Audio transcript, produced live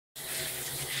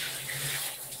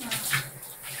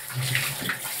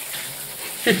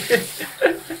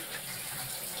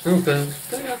Nu, că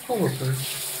stai acolo, că...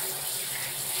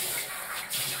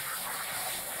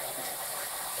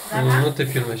 Nu te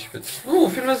filmezi și pe tine. Nu,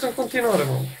 filmează în continuare,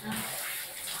 mă.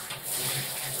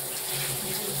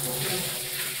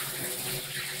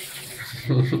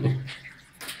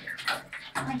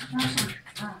 Hai,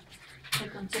 așa.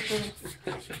 Cred că începe...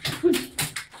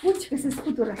 Uite că se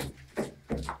scutură.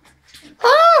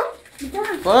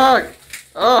 Fuck!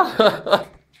 Ah!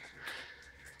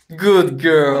 Good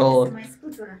girl! Se mai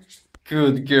scutură.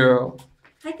 Good girl!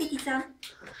 Hai, fetița!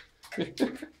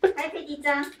 Hai,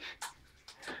 fetița!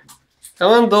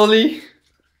 Come on, Dolly!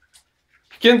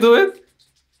 You can do it!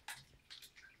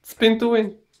 Spin to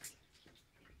win!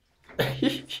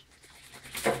 Stai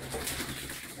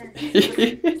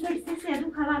să-i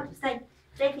aduc halatul, stai!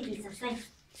 Stai, fetița, stai!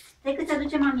 Stai că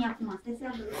ți-aduce mami acum, stai să-i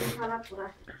aduc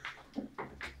halatul.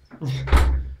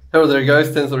 Hello there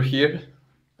guys, Tensor here.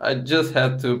 I just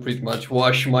had to pretty much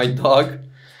wash my dog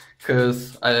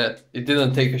because it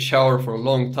didn't take a shower for a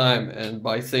long time, and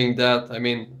by saying that I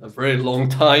mean a very long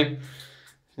time.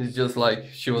 It's just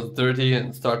like she was dirty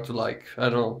and start to, like, I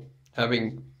don't know,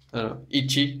 having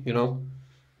itchy, you know.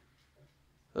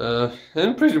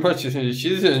 And pretty much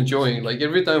she's enjoying, like,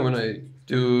 every time when I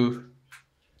do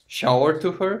shower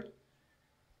to her,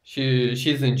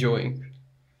 she's enjoying.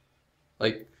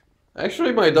 Like,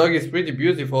 actually my dog is pretty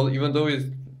beautiful, even though he's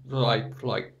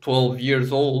like 12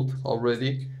 years old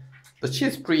already, but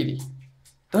she's pretty.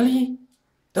 Dolly,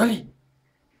 Dolly,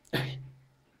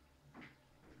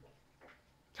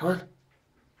 come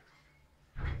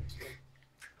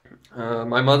on.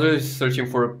 My mother is searching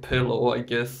for a pillow, I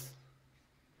guess,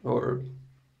 or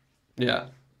yeah,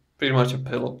 pretty much a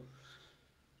pillow,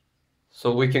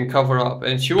 so we can cover up,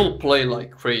 and she will play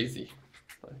like crazy.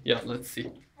 Yeah, let's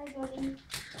see. Hai, Dolly!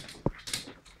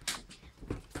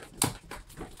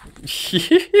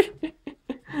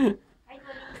 Hai,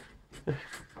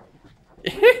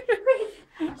 Dolly!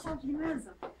 Așa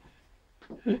filmează.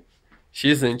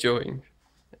 She's enjoying.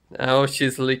 Now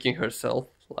she's licking herself,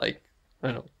 like, I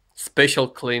don't know, special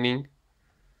cleaning.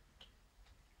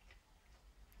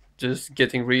 Just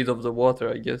getting rid of the water,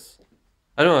 I guess.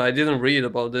 I don't know, I didn't read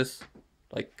about this.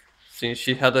 Like, since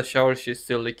she had a shower, she's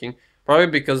still licking. Probably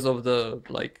because of the,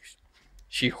 like,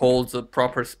 she holds a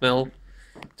proper smell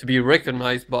to be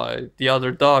recognized by the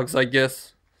other dogs, I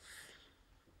guess.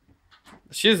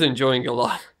 She's enjoying a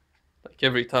lot, like,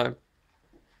 every time.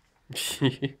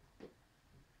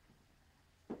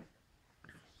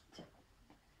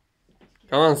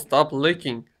 Come on, stop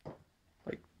licking.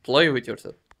 Like, play with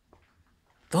yourself.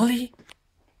 Dolly?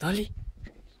 Dolly?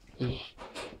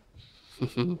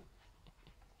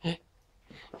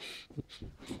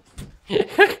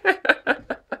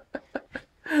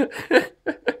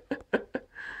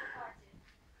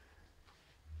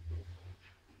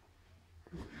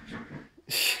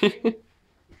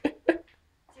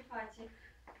 Ce face?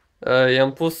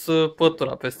 I-am pus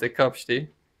pătura peste cap,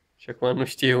 știi? Și acum nu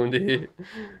știe unde e.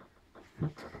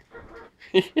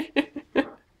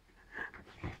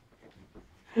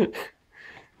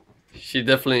 She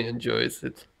definitely enjoys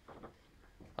it.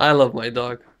 I love my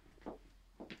dog.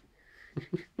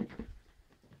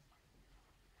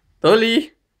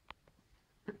 Dolly!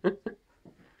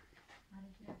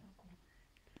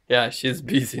 Yeah, she's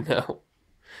busy now.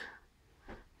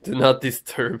 Do not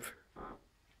disturb.